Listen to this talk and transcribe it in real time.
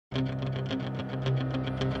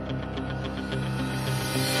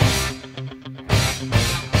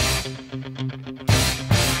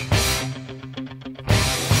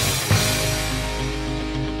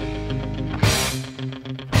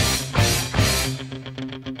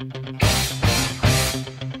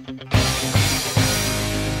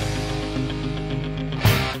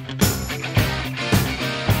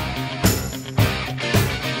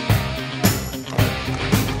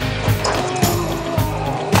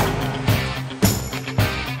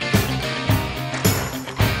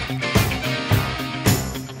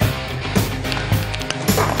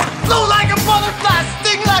Flow like a butterfly,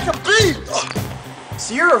 sting like a bee!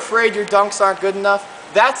 So you're afraid your dunks aren't good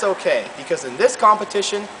enough? That's okay, because in this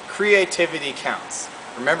competition, creativity counts.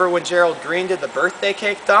 Remember when Gerald Green did the birthday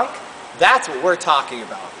cake dunk? That's what we're talking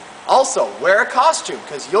about. Also, wear a costume,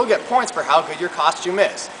 because you'll get points for how good your costume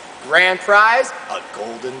is. Grand prize, a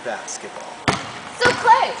golden basketball. So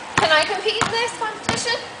Clay, can I compete in this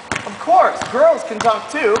competition? Of course, girls can dunk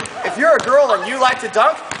too. If you're a girl and you like to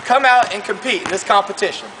dunk, come out and compete in this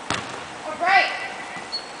competition.